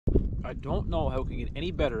I don't know how it can get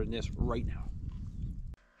any better than this right now.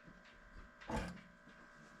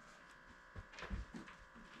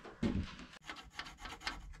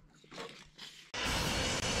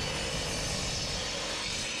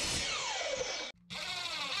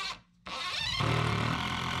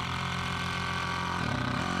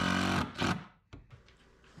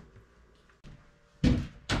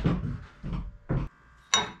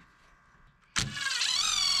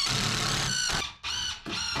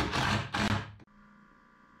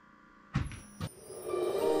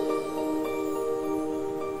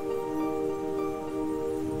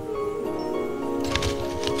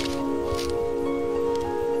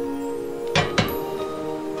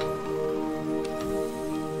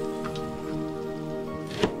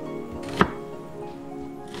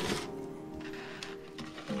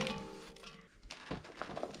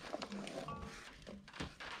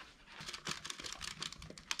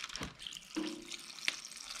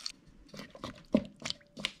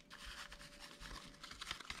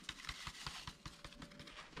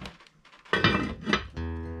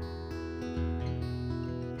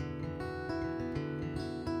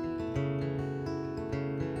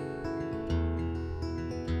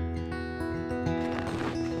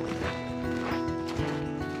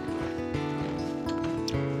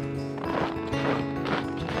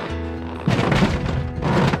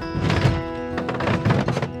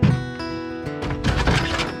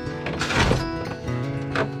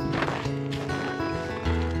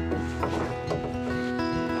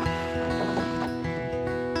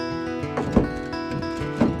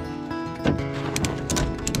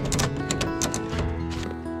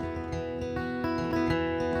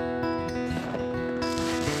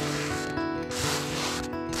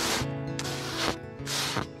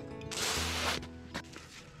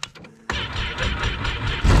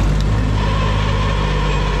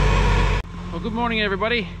 Good morning,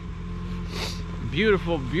 everybody.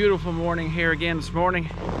 Beautiful, beautiful morning here again this morning.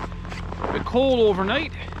 A bit cold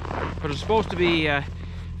overnight, but it's supposed to be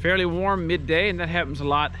fairly warm midday, and that happens a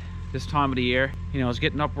lot this time of the year. You know, it's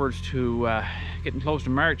getting upwards to getting close to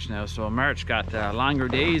March now, so March got longer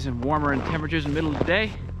days and warmer in temperatures in the middle of the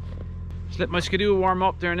day. Just let my skidoo warm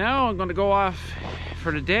up there now. I'm going to go off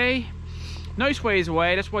for the day. Nice ways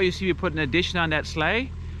away. That's why you see me put an addition on that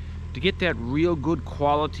sleigh, to get that real good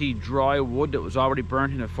quality dry wood that was already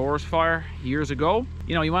burnt in a forest fire years ago.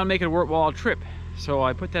 You know, you want to make it a worthwhile trip. So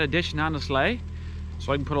I put that addition on the sleigh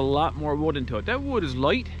so I can put a lot more wood into it. That wood is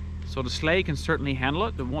light, so the sleigh can certainly handle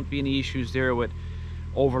it. There won't be any issues there with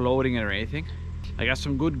overloading it or anything. I got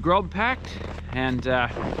some good grub packed, and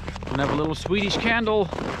we'll have a little Swedish candle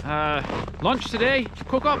lunch today,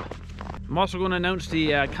 cook up. I'm also going to announce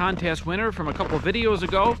the contest winner from a couple of videos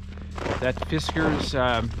ago. That Fisker's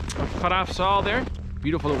cut-off saw there,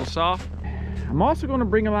 beautiful little saw. I'm also going to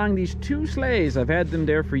bring along these two sleighs. I've had them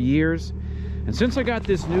there for years, and since I got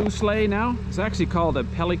this new sleigh now, it's actually called a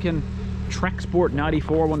Pelican Trek Sport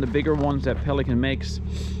 94, one of the bigger ones that Pelican makes.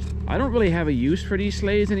 I don't really have a use for these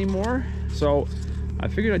sleighs anymore, so I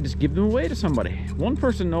figured I'd just give them away to somebody. One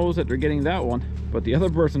person knows that they're getting that one, but the other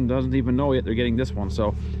person doesn't even know yet they're getting this one,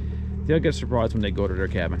 so they'll get surprised when they go to their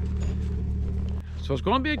cabin. So it's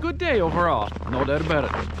going to be a good day overall, no doubt about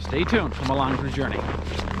it. Stay tuned, come along for the journey.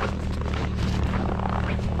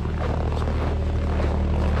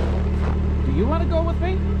 Do you want to go with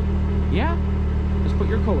me? Yeah? Just put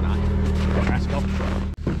your coat on, rascal.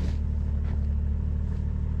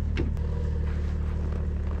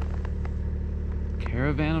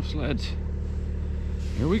 Caravan of sleds.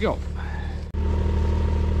 Here we go.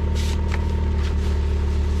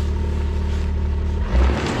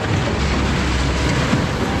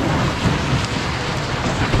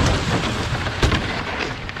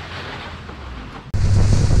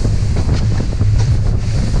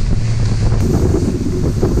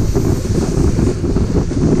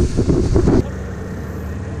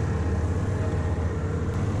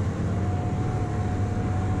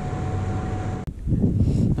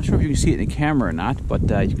 You can see it in the camera or not, but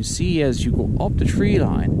you can see as you go up the tree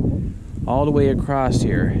line all the way across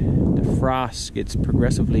here, the frost gets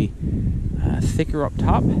progressively thicker up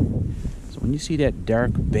top. So when you see that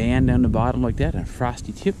dark band down the bottom like that and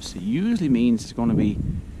frosty tips, it usually means it's going to be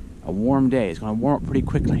a warm day. It's going to warm up pretty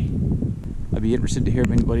quickly. I'd be interested to hear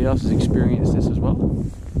if anybody else has experienced this as well.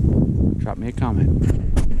 Drop me a comment.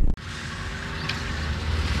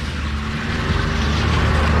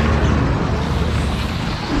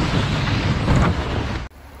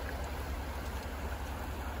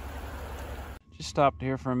 Stopped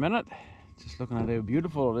here for a minute, just looking at how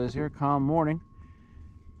beautiful it is here. Calm morning.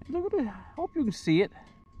 And look at it. I hope you can see it.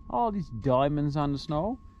 All these diamonds on the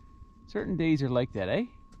snow. Certain days are like that, eh?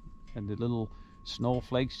 and the little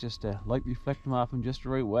snowflakes just light reflect them off in just the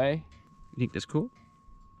right way. You think that's cool?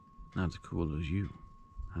 Not as cool as you,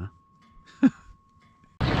 huh?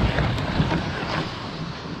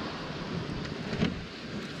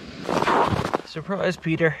 Surprise,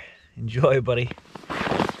 Peter. Enjoy, buddy.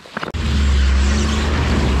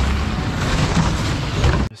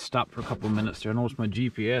 Stopped for a couple of minutes there. I noticed my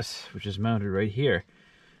GPS, which is mounted right here,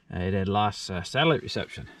 it had lost satellite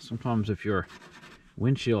reception. Sometimes if your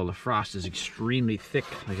windshield, the frost is extremely thick,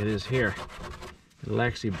 like it is here, it'll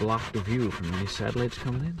actually block the view from any satellites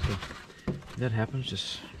coming in. So if that happens,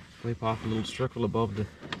 just wipe off a little circle above the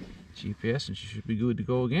GPS and you should be good to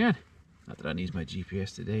go again. Not that I need my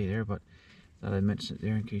GPS today there, but thought I'd mention it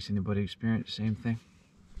there in case anybody experienced the same thing.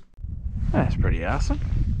 That's pretty awesome.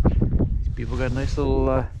 These people got a nice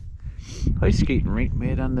little ice skating rink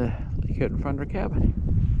made on the lake out in front of their cabin.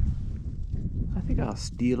 I think I'll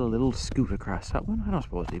steal a little scoot across that one. I don't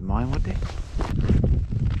suppose they'd mind, would they?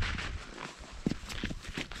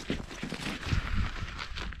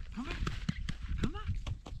 Come on, come on,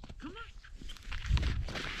 come on.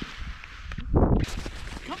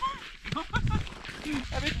 Come on, come on.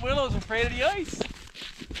 I think Willow's afraid of the ice.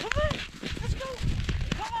 Come on, let's go.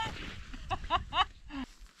 Come on.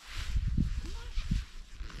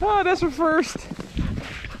 Oh, that's her first.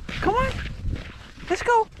 Come on, let's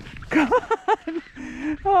go. Come on.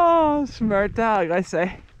 Oh, smart dog, I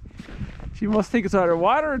say. She must think it's either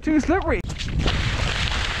water or too slippery.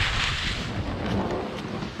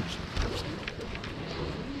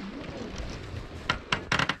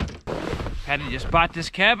 Patty just bought this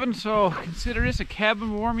cabin, so consider this a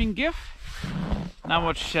cabin warming gift. Not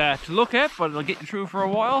much to look at, but it'll get you through for a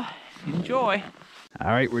while. Enjoy.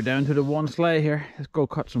 All right, we're down to the one sleigh here. Let's go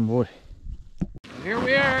cut some wood. Here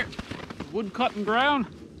we are, wood cutting ground.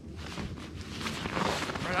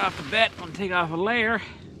 Right off the bat, I'm gonna take off a layer.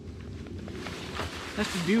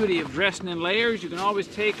 That's the beauty of dressing in layers. You can always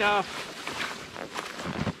take off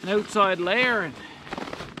an outside layer and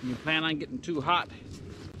you plan on getting too hot.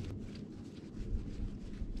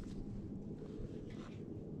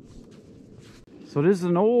 So this is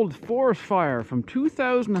an old forest fire from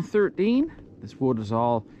 2013. This wood is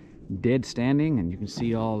all dead standing and you can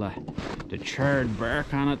see all the charred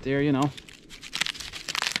bark on it there, you know.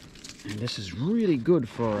 And this is really good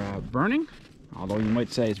for burning. Although you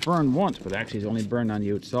might say it's burned once, but actually it's only burned on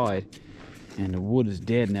the outside. And the wood is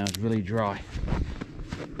dead now, it's really dry.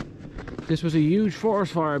 This was a huge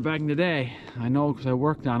forest fire back in the day. I know because I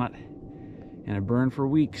worked on it. And it burned for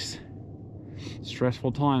weeks.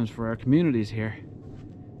 Stressful times for our communities here,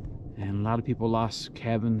 and a lot of people lost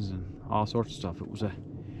cabins and all sorts of stuff. It was a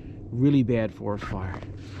really bad forest fire.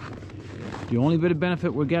 The only bit of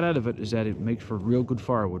benefit we get out of it is that it makes for real good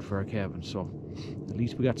firewood for our cabin, so at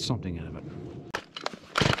least we got something out of it.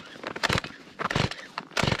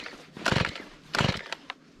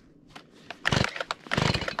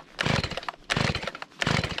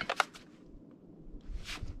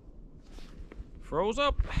 Froze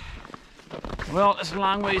up. Well, it's a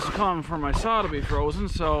long ways to come for my saw to be frozen,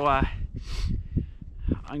 so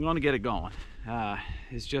I'm going to get it going.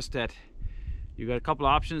 It's just that you got a couple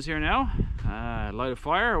of options here now. Light a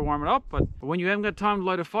fire or warm it up, but when you haven't got time to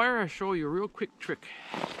light a fire, I'll show you a real quick trick.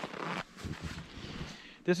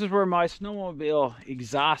 This is where my snowmobile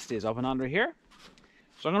exhaust is, up and under here.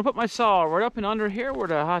 So I'm going to put my saw right up and under here where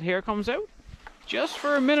the hot air comes out, just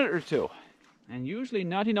for a minute or two. And usually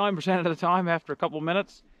 99% of the time, after a couple of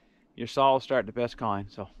minutes, your saw will start the best kind.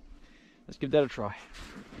 So let's give that a try.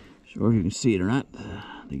 Sure if you can see it or not,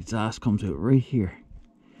 the exhaust comes out right here.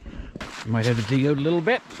 You might have to dig out a little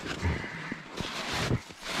bit.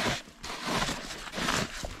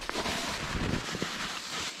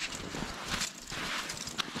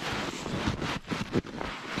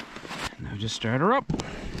 Now just start her up.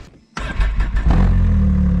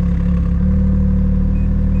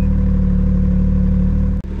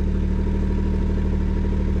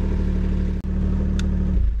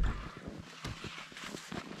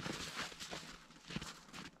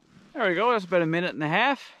 There we go, that's about a minute and a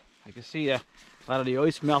half. I can see a lot of the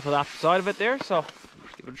ice melted off the side of it there, so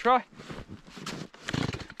let's give it a try.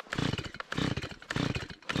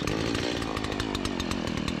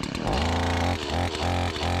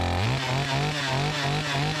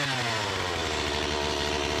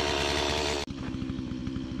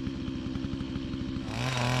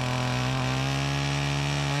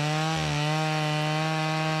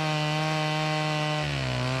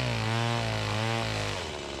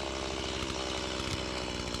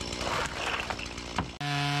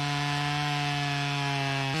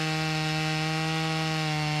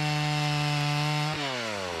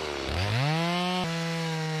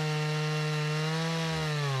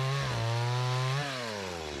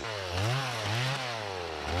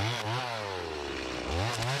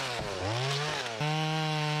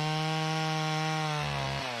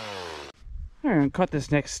 I'm going to cut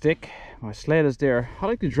this next stick. My sled is there. I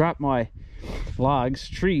like to drop my logs,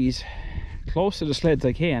 trees, close to the sleds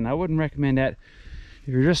I can. I wouldn't recommend that if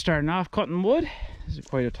you're just starting off cutting wood. This is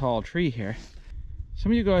quite a tall tree here.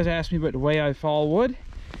 Some of you guys asked me about the way I fall wood,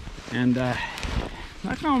 and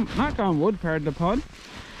knock on wood, pardon the pun.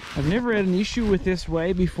 I've never had an issue with this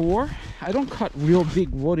way before. I don't cut real big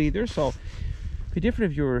wood either, so it'd be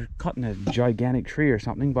different if you were cutting a gigantic tree or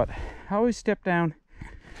something, but I always step down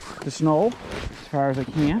the snow as far as I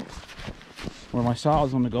can where my saw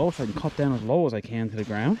is going to go, so I can cut down as low as I can to the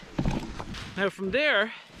ground. Now from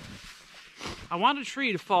there, I want a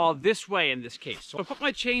tree to fall this way in this case. So I put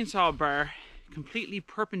my chainsaw bar completely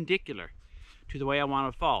perpendicular to the way I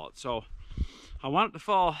want to fall it. So I want it to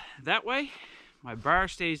fall that way. My bar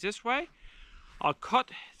stays this way. I'll cut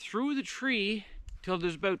through the tree till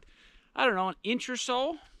there's about, I don't know, an inch or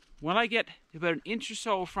so. When I get about an inch or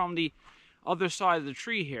so from the other side of the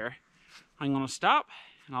tree here, I'm going to stop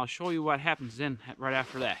and I'll show you what happens then right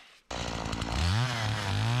after that.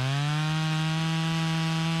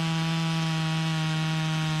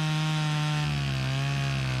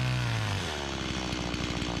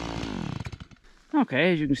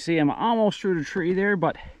 Okay, as you can see, I'm almost through the tree there,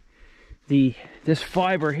 but this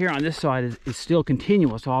fiber here on this side is still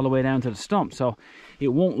continuous all the way down to the stump, so it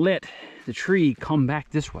won't let the tree come back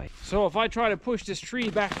this way. So if I try to push this tree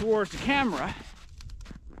back towards the camera,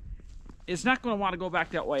 it's not going to want to go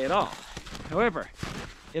back that way at all. However,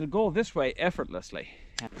 it'll go this way effortlessly.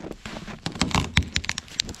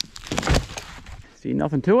 See,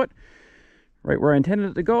 nothing to it. Right where I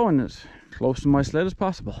intended it to go, and as close to my sled as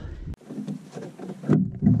possible.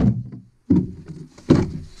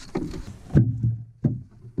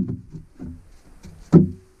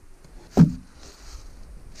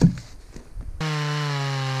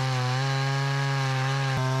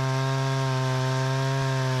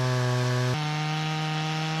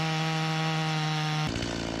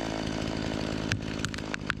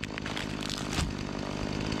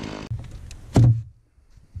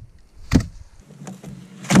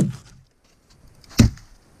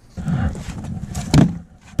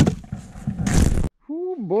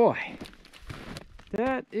 Boy,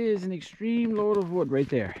 that is an extreme load of wood right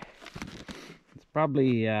there. It's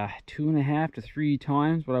probably 2.5 to 3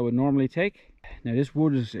 times what I would normally take. Now this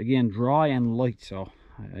wood is again dry and light, so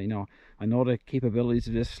I know the capabilities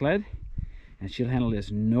of this sled, and she'll handle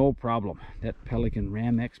this no problem. That Pelican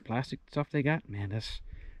Ram X plastic stuff they got, man, that's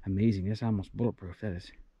amazing. That's almost bulletproof, that is.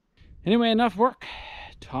 Anyway, enough work.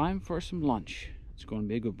 Time for some lunch. It's going to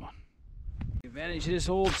be a good one. Take advantage of this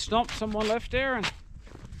old stump someone left there and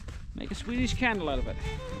make a Swedish candle out of it.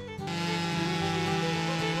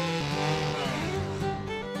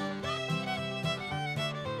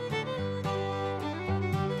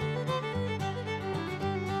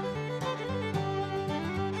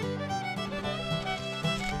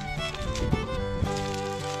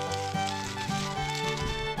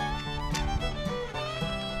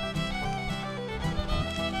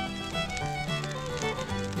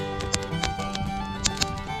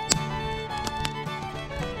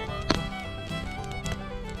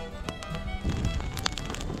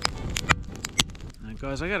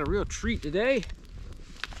 Guys, I got a real treat today.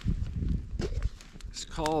 It's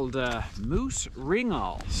called moose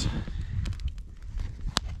ringals.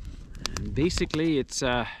 And basically it's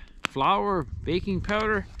flour, baking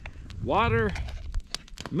powder, water,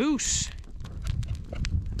 mousse,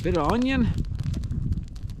 a bit of onion,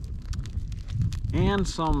 and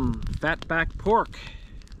some fatback pork,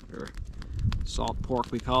 or salt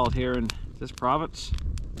pork we call it here in this province.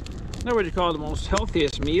 Not what you call the most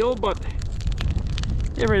healthiest meal, but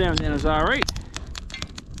every now and then is alright.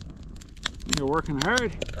 You're working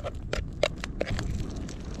hard.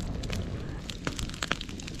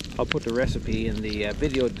 I'll put the recipe in the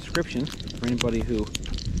video description for anybody who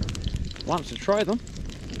wants to try them.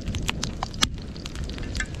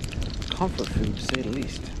 Comfort food, to say the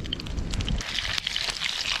least.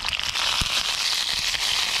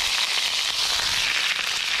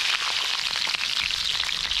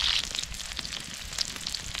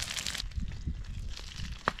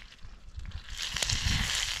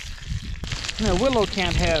 Now, Willow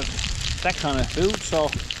can't have that kind of food, so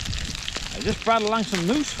I just brought along some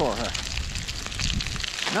mousse for her.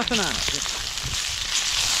 Nothing on it, just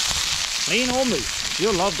plain old mousse.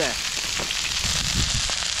 You'll love that.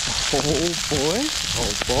 Oh boy,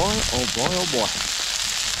 oh boy, oh boy, oh boy.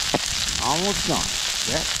 Almost done.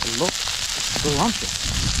 That looks scrumptious.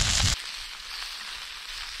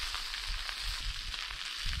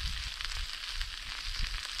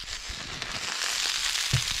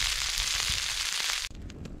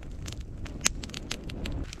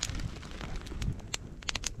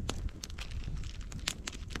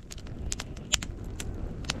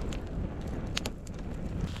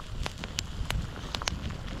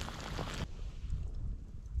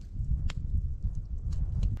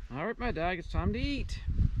 my dog, it's time to eat.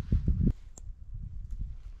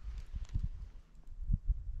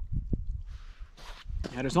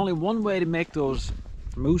 Now there's only one way to make those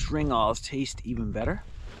moose ringals taste even better.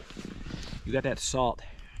 You got that salt,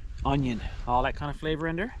 onion, all that kind of flavor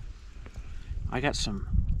in there. I got some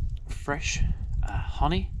fresh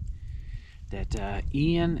honey that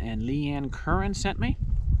Ian and Leanne Curran sent me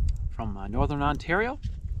from Northern Ontario.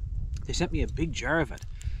 They sent me a big jar of it.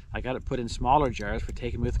 I got it put in smaller jars for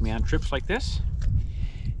taking with me on trips like this.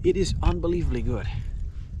 It is unbelievably good.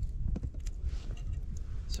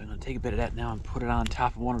 So I'm going to take a bit of that now and put it on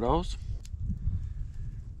top of one of those.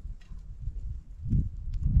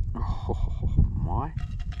 Oh my.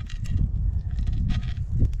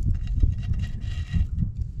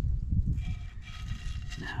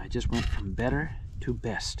 Now I just went from better to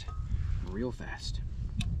best real fast.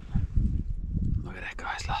 Look at that,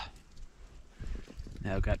 guys. Look.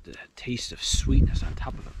 Now I've got the taste of sweetness on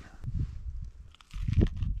top of it.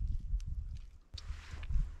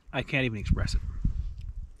 I can't even express it.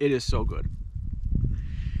 It is so good.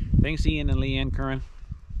 Thanks Ian and Leanne Curran.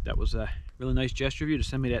 That was a really nice gesture of you to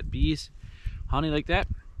send me that bees honey like that.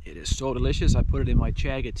 It is so delicious. I put it in my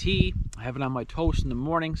chaga tea. I have it on my toast in the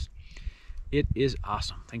mornings. It is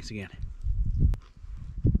awesome. Thanks again.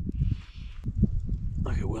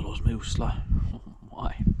 Look at Willow's moose. Oh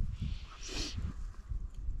my.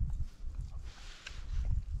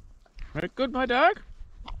 Right, good, my dog?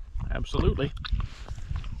 Absolutely.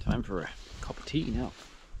 Time for a cup of tea now.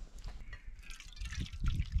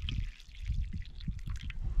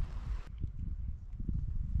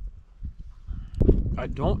 I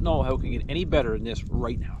don't know how it can get any better than this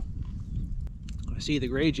right now. I see the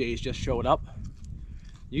gray jays just showed up.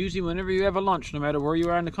 Usually whenever you have a lunch, no matter where you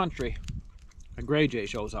are in the country, a gray jay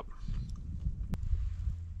shows up.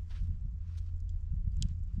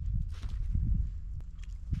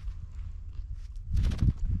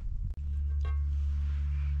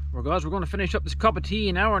 Well guys, we're going to finish up this cup of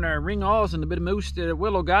tea now and our ringals and the bit of moose that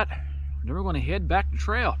Willow got. Then we're going to head back to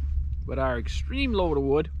trail with our extreme load of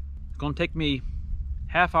wood. It's going to take me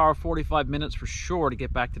half hour, 45 minutes for sure to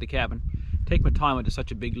get back to the cabin. Take my time with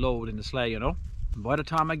such a big load in the sleigh, you know. And by the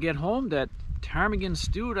time I get home, that ptarmigan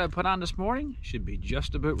stew that I put on this morning should be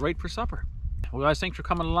just about right for supper. Well guys, thanks for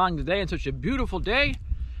coming along today on such a beautiful day.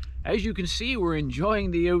 As you can see, we're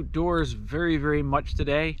enjoying the outdoors very, very much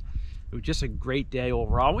today. It was just a great day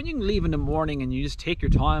overall. When you can leave in the morning and you just take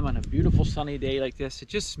your time on a beautiful sunny day like this, it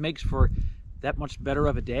just makes for that much better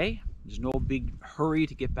of a day. There's no big hurry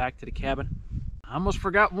to get back to the cabin. I almost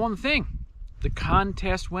forgot one thing. The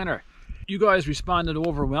contest winner. You guys responded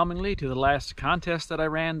overwhelmingly to the last contest that I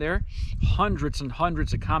ran there. Hundreds and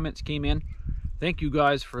hundreds of comments came in. Thank you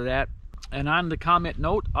guys for that. And on the comment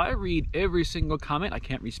note, I read every single comment. I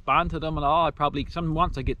can't respond to them at all. Some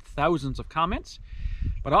months I get thousands of comments.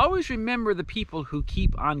 But always remember the people who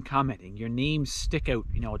keep on commenting. Your names stick out,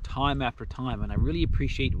 you know, time after time. And I really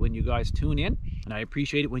appreciate when you guys tune in. And I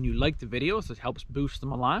appreciate it when you like the videos. It helps boost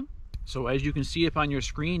them along. So as you can see up on your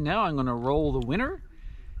screen now, I'm going to roll the winner.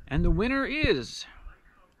 And the winner is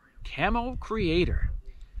Camo Creator.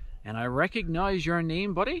 And I recognize your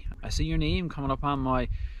name, buddy. I see your name coming up on my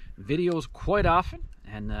videos quite often.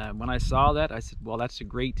 And when I saw that, I said, well, that's a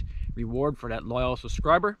great reward for that loyal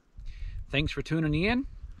subscriber. Thanks for tuning in.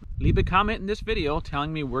 Leave a comment in this video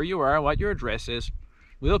telling me where you are, what your address is.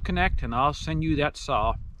 We'll connect and I'll send you that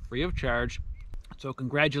saw free of charge. So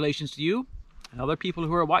congratulations to you and other people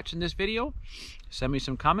who are watching this video. Send me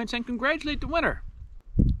some comments and congratulate the winner.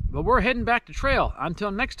 But we're heading back to trail.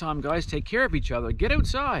 Until next time, guys, take care of each other, get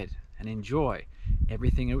outside, and enjoy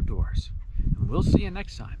everything outdoors. And we'll see you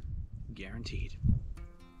next time, guaranteed.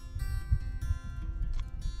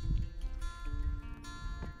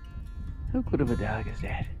 How good of a dog is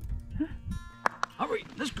that? Huh? All right,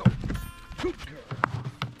 let's go. Good girl.